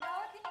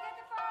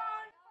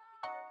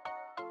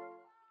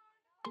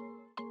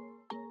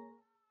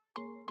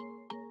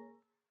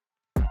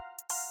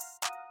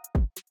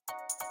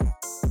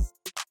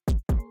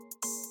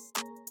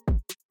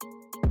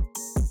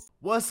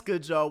What's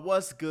good, y'all?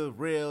 What's good,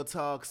 Real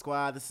Talk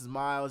Squad? This is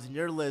Miles, and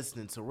you're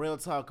listening to Real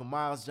Talk with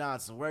Miles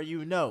Johnson, where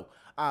you know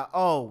I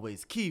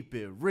always keep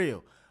it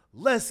real.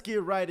 Let's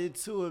get right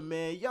into it,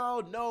 man.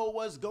 Y'all know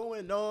what's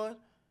going on.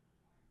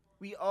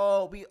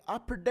 I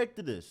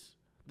predicted this.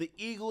 The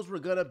Eagles were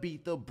gonna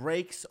beat the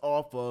brakes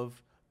off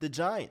of the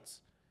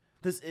Giants.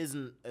 This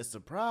isn't a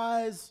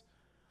surprise.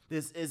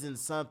 This isn't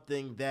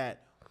something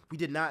that we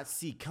did not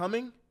see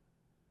coming.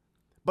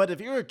 But if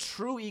you're a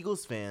true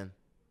Eagles fan,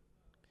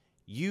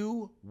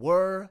 you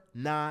were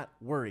not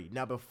worried.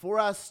 Now, before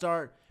I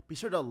start, be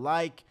sure to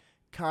like,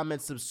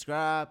 comment,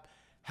 subscribe.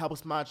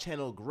 Helps my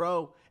channel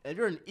grow. And if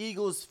you're an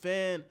Eagles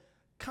fan,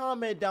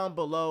 comment down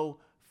below.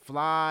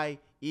 Fly,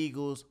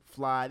 Eagles,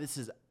 fly. This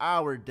is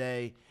our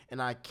day, and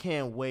I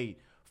can't wait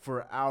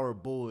for our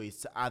boys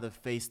to either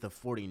face the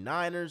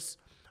 49ers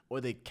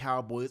or the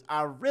Cowboys.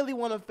 I really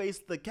want to face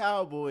the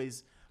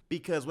Cowboys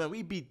because when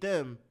we beat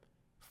them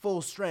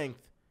full strength,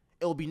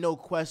 it will be no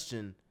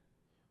question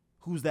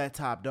who's that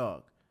top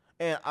dog.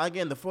 And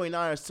again, the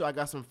 49ers too, I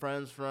got some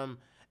friends from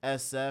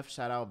SF.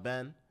 Shout out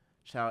Ben.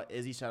 Shout out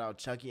Izzy. Shout out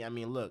Chucky. I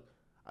mean, look,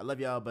 I love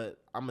y'all, but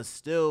I'm going to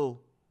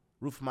still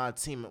root for my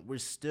team. We're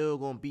still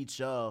going to beat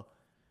y'all,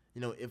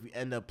 if we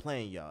end up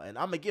playing y'all. And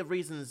I'm going to give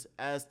reasons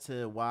as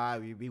to why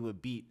we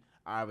would beat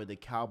either the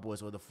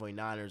Cowboys or the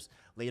 49ers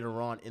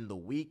later on in the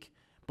week.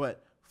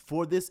 But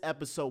for this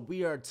episode,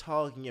 we are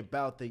talking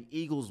about the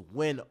Eagles'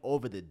 win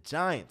over the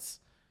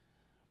Giants.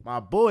 My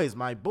boys.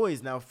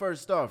 Now,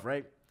 first off,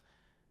 right,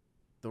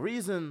 the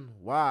reason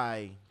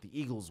why the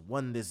Eagles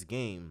won this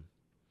game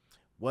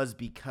was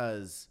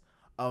because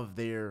of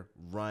their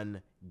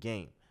run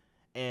game.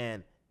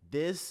 And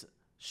this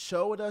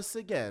showed us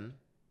again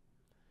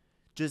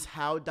just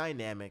how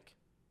dynamic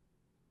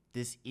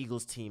this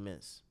Eagles team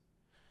is.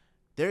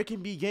 There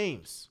can be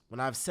games, when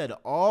I've said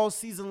all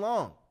season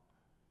long,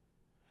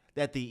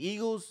 that the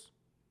Eagles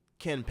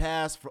can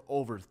pass for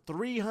over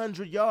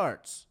 300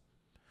 yards.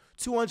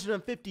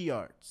 250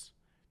 yards,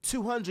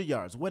 200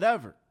 yards,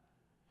 whatever.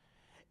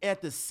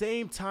 At the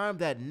same time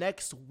that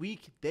next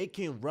week, they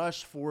can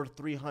rush for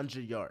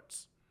 300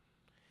 yards.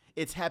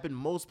 It's happened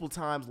multiple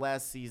times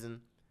last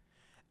season,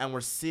 and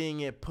we're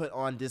seeing it put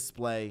on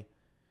display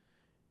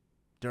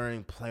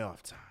during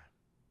playoff time.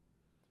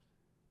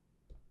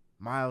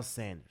 Miles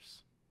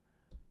Sanders,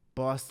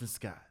 Boston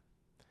Scott,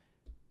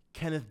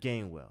 Kenneth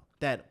Gainwell,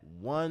 that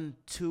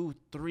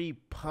 1-2-3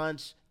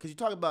 punch, because you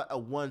talk about a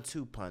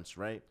 1-2 punch,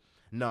 right?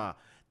 Nah,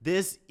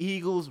 this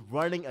Eagles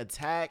running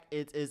attack,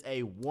 it is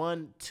a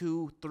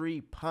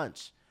 1-2-3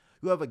 punch.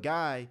 You have a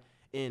guy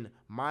in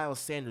Miles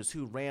Sanders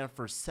who ran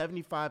for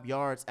 75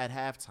 yards at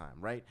halftime,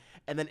 right?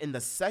 And then in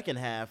the second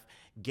half,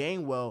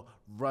 Gainwell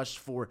rushed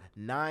for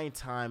 9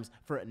 times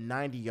for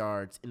 90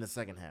 yards in the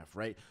second half,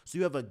 right? So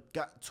you have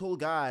two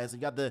guys. You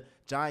got the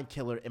giant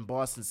killer in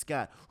Boston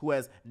Scott who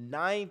has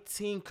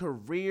 19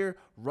 career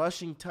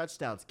rushing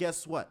touchdowns.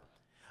 Guess what?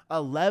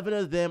 11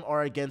 of them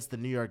are against the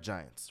New York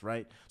Giants,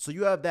 right? So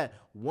you have that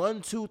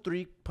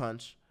 1-2-3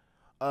 punch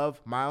of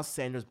Miles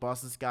Sanders,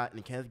 Boston Scott,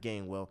 and Kenneth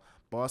Gainwell.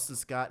 Boston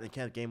Scott and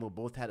Kenneth Gainwell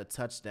both had a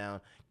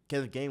touchdown.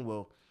 Kenneth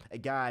Gainwell, a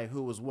guy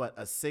who was,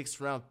 a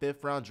 6th-round,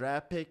 5th-round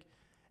draft pick,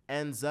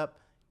 ends up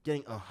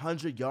getting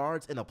 100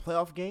 yards in a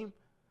playoff game.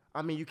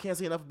 I mean, you can't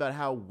say enough about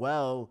how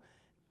well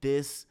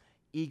this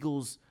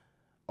Eagles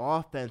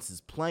offense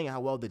is playing,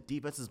 how well the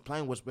defense is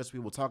playing, which we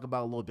will talk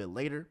about a little bit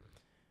later.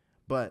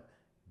 But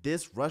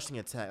this rushing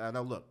attack,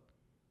 now look,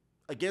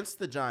 against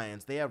the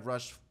Giants, they have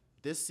rushed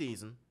this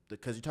season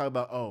because you talk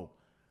about,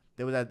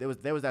 there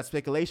was that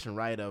speculation,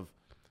 right, of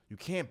you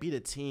can't beat a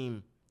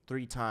team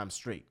 3 times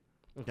straight.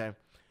 Okay,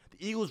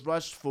 the Eagles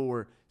rushed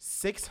for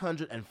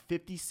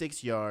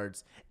 656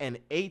 yards and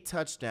 8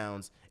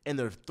 touchdowns in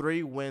their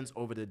 3 wins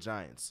over the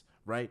Giants,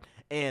 right?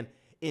 And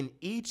in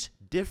each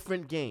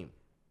different game,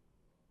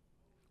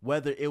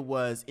 whether it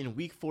was in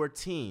Week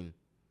 14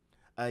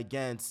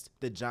 against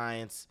the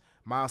Giants,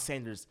 Miles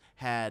Sanders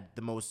had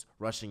the most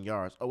rushing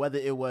yards, or whether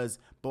it was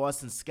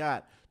Boston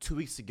Scott 2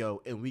 weeks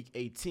ago in Week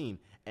 18,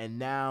 and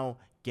now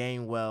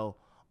Gainwell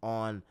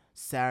on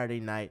Saturday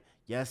night,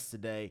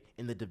 yesterday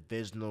in the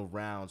divisional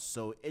round.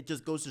 So it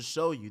just goes to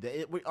show you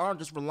that we aren't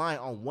just relying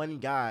on one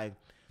guy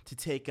to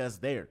take us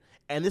there.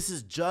 And this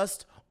is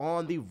just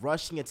on the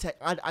rushing attack.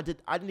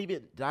 Did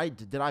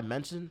I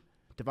mention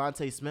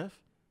Devontae Smith?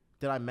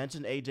 Did I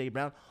mention A.J.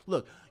 Brown?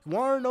 Look, you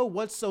want to know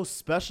what's so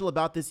special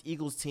about this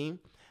Eagles team?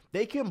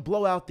 They can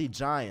blow out the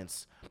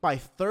Giants by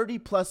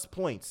 30-plus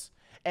points,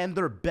 and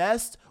their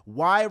best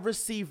wide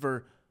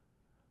receiver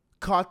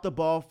caught the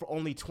ball for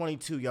only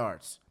 22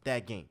 yards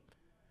that game.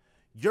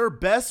 Your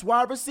best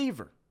wide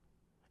receiver,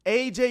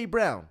 A.J.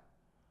 Brown,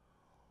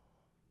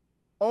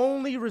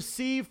 only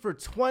received for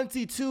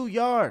 22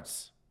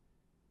 yards,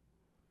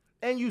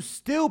 and you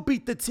still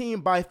beat the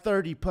team by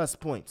 30-plus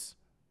points.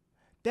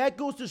 That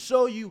goes to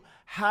show you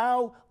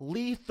how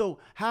lethal,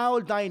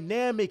 how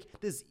dynamic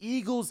this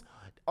Eagles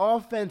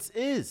offense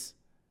is.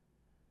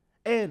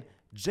 And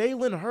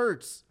Jalen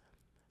Hurts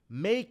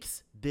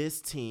makes this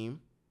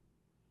team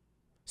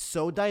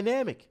so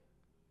dynamic.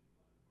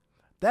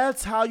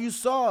 That's how you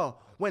saw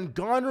when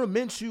Gardner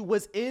Minshew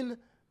was in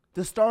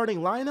the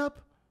starting lineup.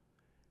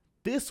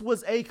 This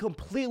was a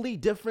completely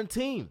different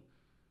team.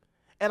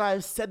 And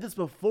I've said this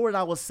before and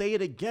I will say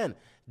it again.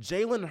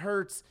 Jalen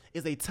Hurts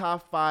is a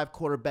top 5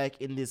 quarterback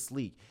in this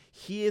league.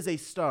 He is a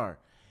star.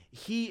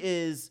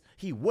 He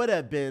would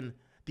have been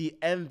the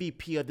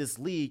MVP of this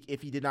league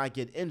if he did not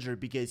get injured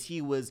because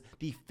he was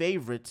the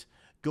favorite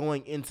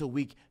going into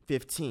week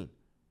 15.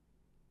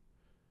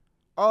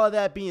 All of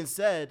that being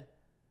said,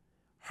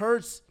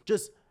 Hurts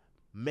just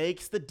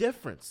makes the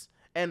difference.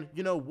 And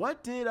you know,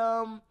 what did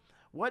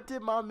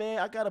my man,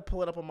 I got to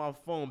pull it up on my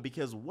phone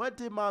because what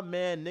did my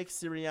man Nick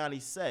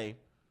Sirianni say,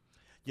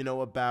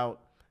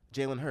 about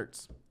Jalen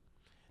Hurts?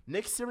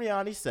 Nick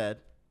Sirianni said,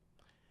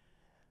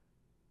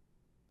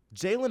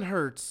 Jalen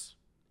Hurts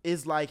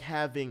is like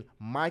having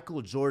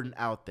Michael Jordan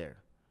out there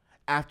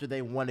after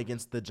they won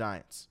against the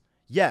Giants.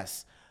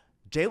 Yes,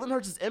 Jalen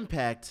Hurts'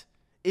 impact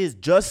is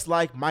just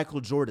like Michael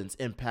Jordan's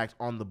impact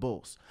on the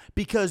Bulls.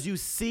 Because you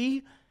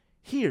see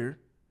here,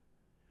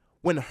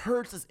 when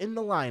Hurts is in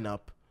the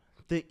lineup,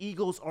 the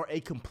Eagles are a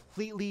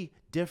completely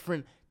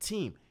different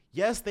team.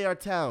 Yes, they are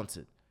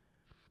talented,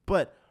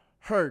 but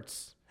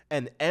Hurts,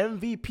 an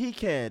MVP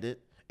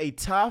candidate, a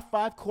top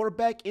 5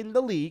 quarterback in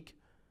the league,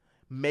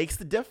 makes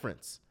the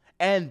difference.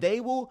 And they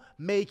will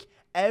make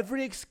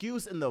every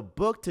excuse in the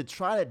book to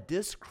try to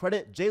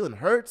discredit Jalen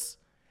Hurts,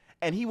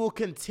 and he will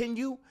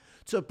continue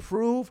to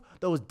prove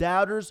those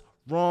doubters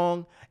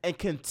wrong and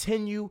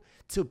continue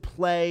to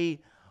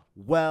play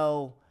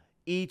well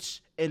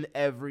each and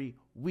every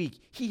week.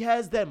 He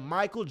has that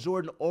Michael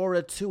Jordan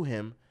aura to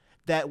him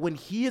that when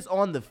he is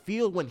on the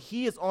field, when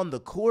he is on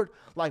the court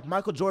like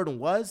Michael Jordan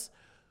was,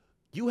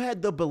 you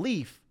had the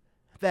belief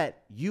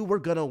that you were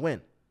going to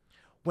win.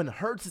 When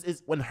Hurts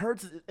is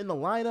in the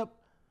lineup,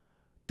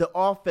 the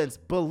offense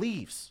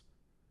believes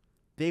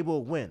they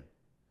will win.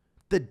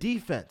 The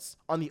defense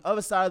on the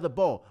other side of the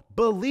ball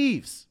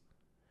believes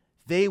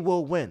they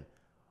will win.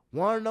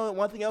 Want to know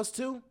one thing else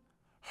too?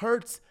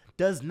 Hurts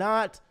does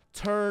not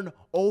turn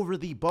over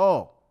the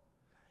ball.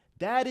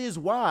 That is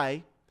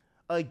why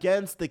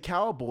against the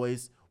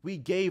Cowboys we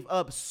gave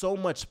up so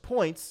much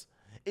points,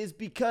 is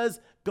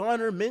because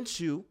Gardner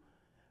Minshew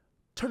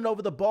turned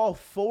over the ball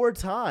 4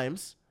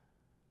 times,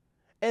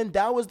 and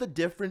that was the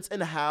difference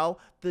in how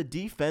the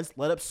defense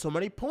let up so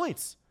many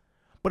points.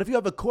 But if you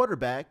have a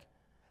quarterback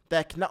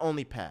that can not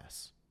only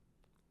pass,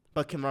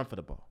 but can run for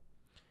the ball,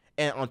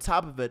 and on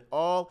top of it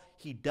all,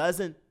 he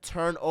doesn't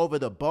turn over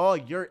the ball,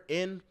 you're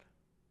in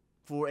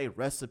for a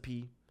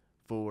recipe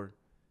for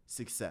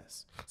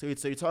success. So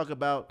you talk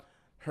about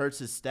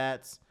Hurts'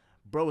 stats.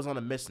 Bro was on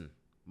a mission,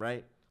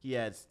 right? He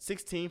had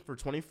 16 for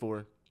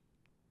 24,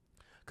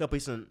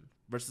 completion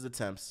versus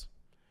attempts,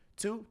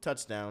 2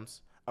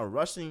 touchdowns, a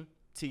rushing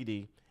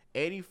TD,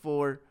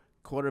 84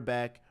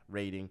 quarterback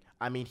rating.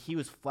 I mean, he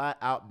was flat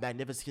out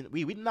magnificent.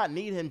 We did not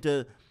need him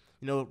to,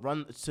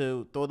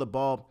 throw the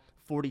ball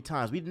 40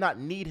 times. We did not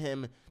need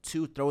him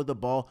to throw the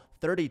ball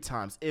 30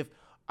 times. If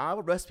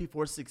our recipe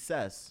for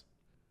success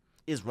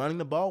is running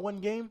the ball one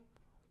game,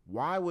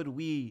 why would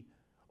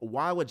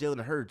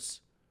Jalen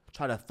Hurts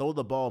try to throw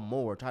the ball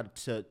more, try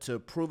to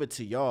prove it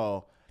to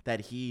y'all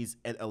that he's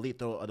an elite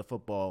thrower of the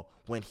football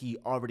when he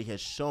already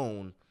has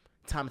shown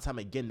time and time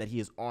again that he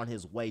is on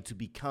his way to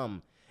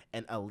become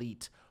an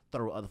elite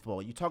thrower of the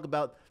football? You talk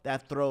about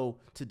that throw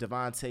to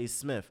Devontae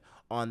Smith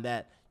on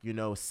that,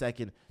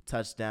 second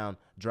touchdown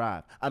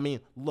drive. I mean,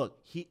 look,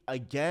 he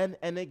again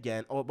and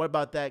again, or what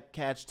about that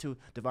catch to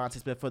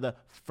Devontae Smith for the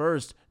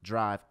first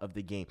drive of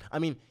the game? I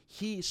mean,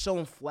 he's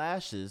shown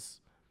flashes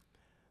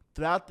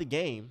throughout the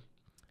game,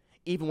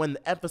 even when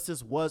the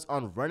emphasis was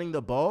on running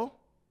the ball,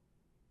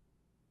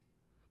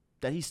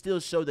 that he still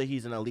showed that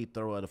he's an elite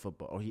thrower of the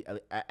football, or he,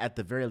 at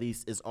the very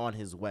least, is on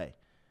his way.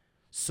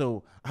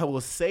 So I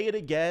will say it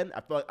again.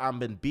 I feel like I've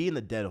been beating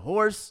the dead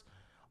horse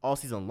all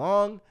season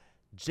long.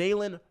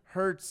 Jalen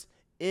Hurts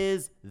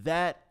is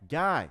that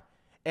guy.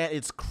 And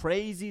it's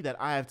crazy that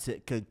I have to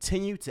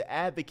continue to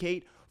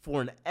advocate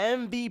for an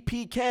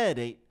MVP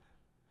candidate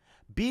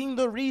being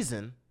the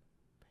reason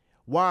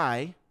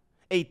why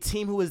a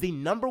team who is the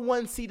number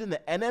 1 seed in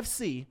the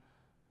NFC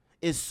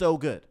is so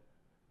good.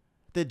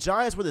 The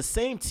Giants were the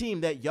same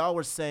team that y'all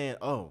were saying,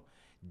 oh,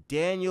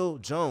 Daniel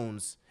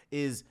Jones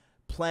is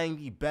playing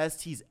the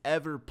best he's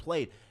ever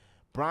played.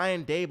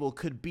 Brian Daboll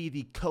could be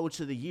the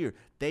coach of the year.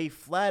 They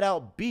flat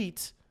out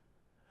beat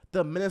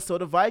the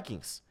Minnesota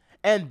Vikings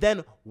and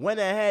then went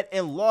ahead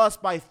and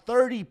lost by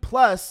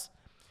 30+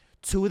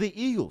 to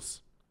the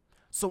Eagles.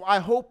 So I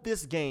hope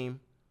this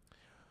game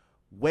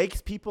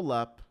wakes people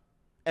up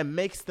and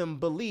makes them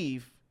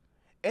believe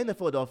in the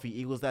Philadelphia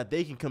Eagles that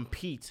they can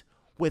compete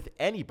with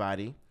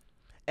anybody.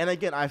 And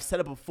again, I've said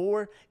it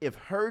before, if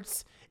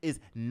Hurts is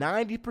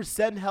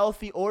 90%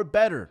 healthy or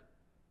better,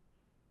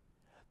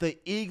 the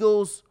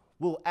Eagles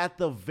will at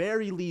the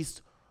very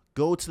least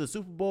go to the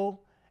Super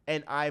Bowl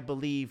and I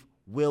believe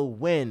will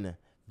win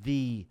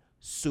the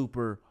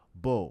Super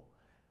Bowl.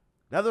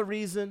 Another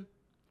reason,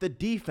 the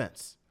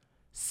defense.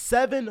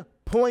 7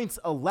 points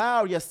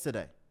allowed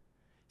yesterday.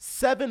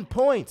 7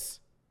 points.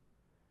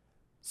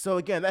 So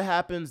again, that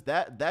happens.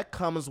 That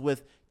comes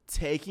with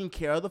taking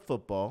care of the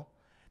football.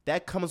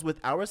 That comes with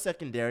our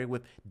secondary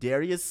with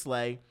Darius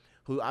Slay,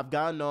 who I've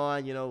gotten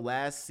on,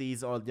 last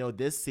season or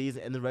this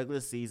season in the regular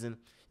season.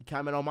 He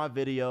commented on my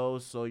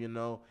videos, so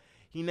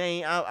he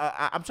named.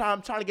 I'm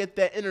trying to get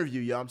that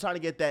interview, yo. I'm trying to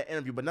get that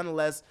interview, but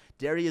nonetheless,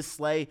 Darius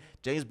Slay,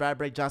 James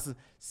Bradbury Johnson,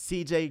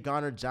 C.J.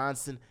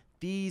 Garner-Johnson,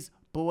 these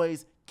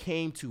boys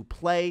came to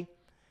play.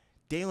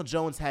 Daniel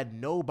Jones had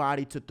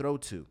nobody to throw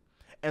to.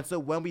 And so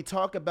when we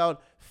talk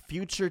about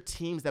future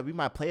teams that we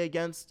might play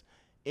against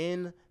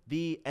in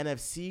the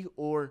NFC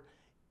or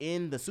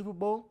in the Super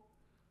Bowl,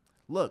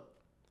 look,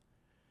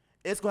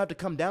 it's going to have to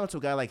come down to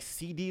a guy like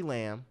CeeDee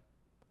Lamb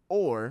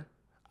or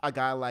a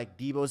guy like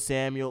Deebo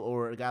Samuel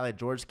or a guy like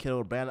George Kittle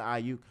or Brandon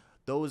Ayuk,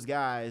 those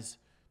guys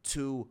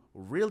to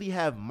really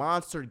have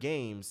monster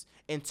games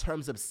in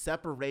terms of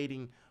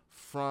separating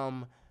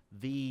from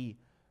the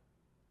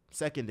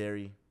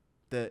secondary,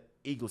 the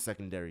Eagles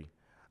secondary,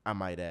 I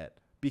might add.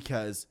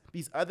 Because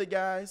these other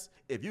guys,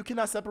 if you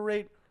cannot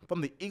separate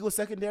from the Eagles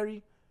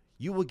secondary,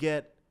 you will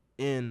be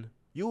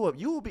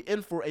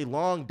in for a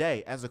long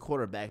day as a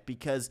quarterback,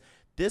 because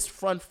this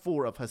front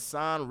four of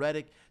Hassan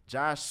Reddick,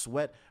 Josh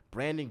Sweat,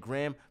 Brandon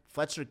Graham,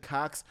 Fletcher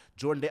Cox,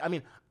 Jordan Day. I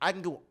mean, I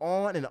can go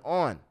on and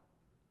on.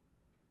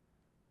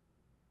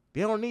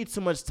 They don't need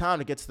too much time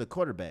to get to the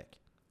quarterback.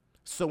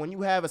 So when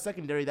you have a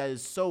secondary that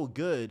is so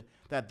good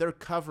that they're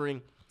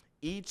covering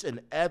each and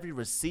every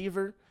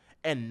receiver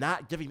and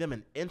not giving them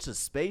an inch of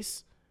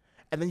space,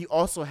 and then you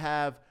also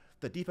have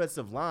the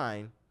defensive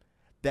line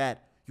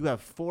that you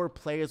have 4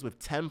 players with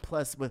 10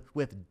 plus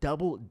with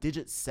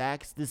double-digit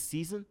sacks this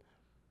season,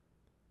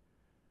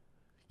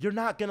 you're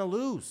not going to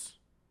lose.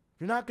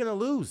 You're not going to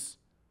lose.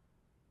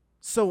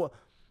 So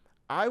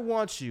I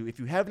want you, if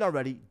you haven't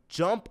already,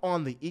 jump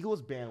on the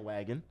Eagles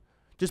bandwagon.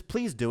 Just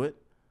please do it,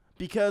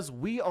 because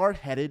we are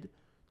headed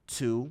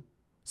to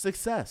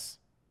success.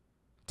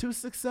 To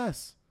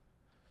success.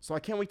 So I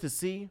can't wait to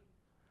see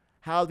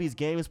how these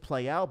games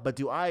play out. But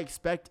do I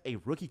expect a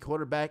rookie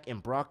quarterback in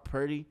Brock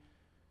Purdy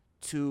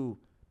to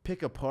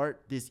pick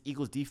apart this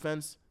Eagles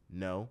defense?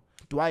 No.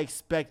 Do I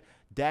expect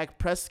Dak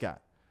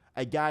Prescott,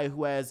 a guy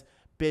who has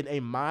been a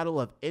model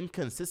of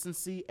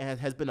inconsistency and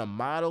has been a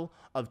model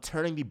of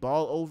turning the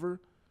ball over,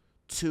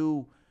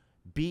 to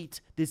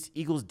beat this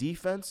Eagles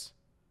defense?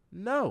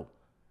 No.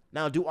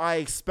 Now, do I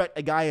expect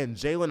a guy in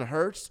Jalen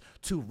Hurts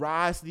to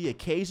rise to the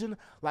occasion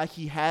like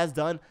he has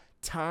done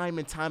time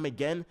and time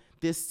again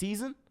this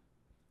season?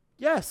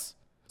 Yes.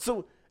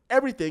 So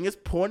everything is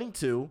pointing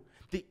to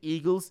the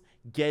Eagles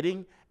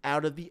getting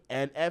out of the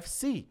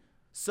NFC.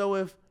 So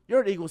if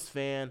you're an Eagles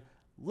fan,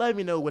 let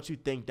me know what you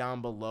think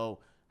down below.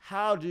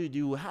 How do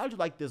you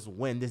like this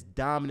win, this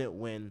dominant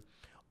win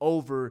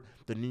over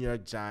the New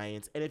York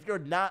Giants? And if you're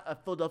not a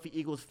Philadelphia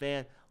Eagles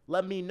fan,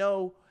 let me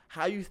know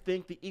how you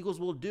think the Eagles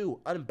will do,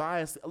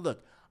 unbiased.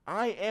 Look,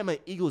 I am an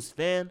Eagles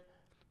fan,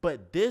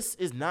 but this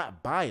is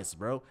not biased,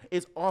 bro.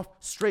 It's off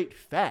straight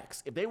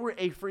facts. If they were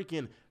a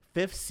freaking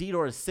 5th seed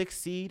or a 6th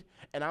seed,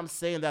 and I'm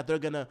saying that they're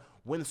going to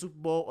win the Super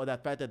Bowl, or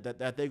that fact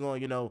that they're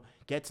going to,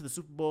 get to the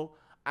Super Bowl,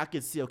 I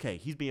could see, okay,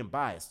 he's being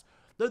biased.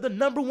 They're the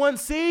number 1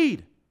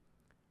 seed.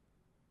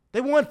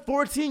 They won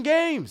 14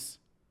 games.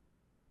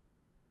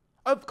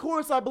 Of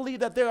course I believe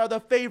that they are the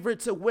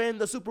favorite to win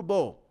the Super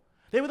Bowl.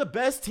 They were the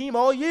best team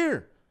all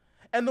year.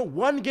 And the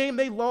one game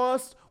they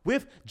lost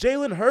with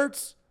Jalen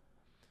Hurts,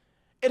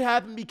 it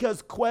happened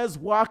because Quez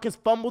Watkins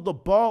fumbled the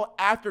ball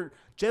after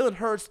Jalen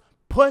Hurts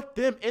put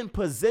them in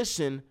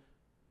position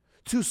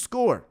to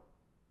score.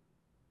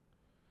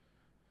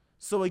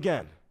 So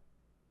again,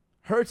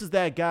 Hurts is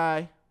that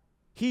guy.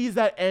 He's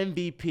that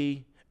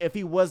MVP if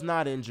he was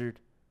not injured.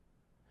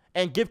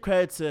 And give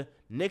credit to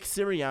Nick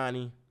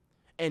Sirianni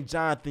and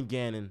Jonathan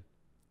Gannon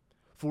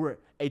for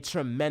a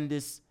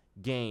tremendous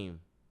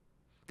game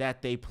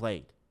that they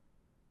played.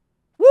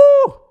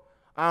 Woo!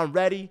 I'm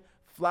ready.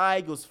 Fly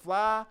Eagles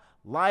fly.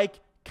 Like,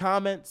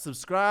 comment,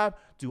 subscribe,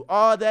 do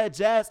all that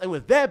jazz. And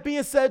with that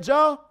being said,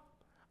 y'all,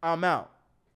 I'm out.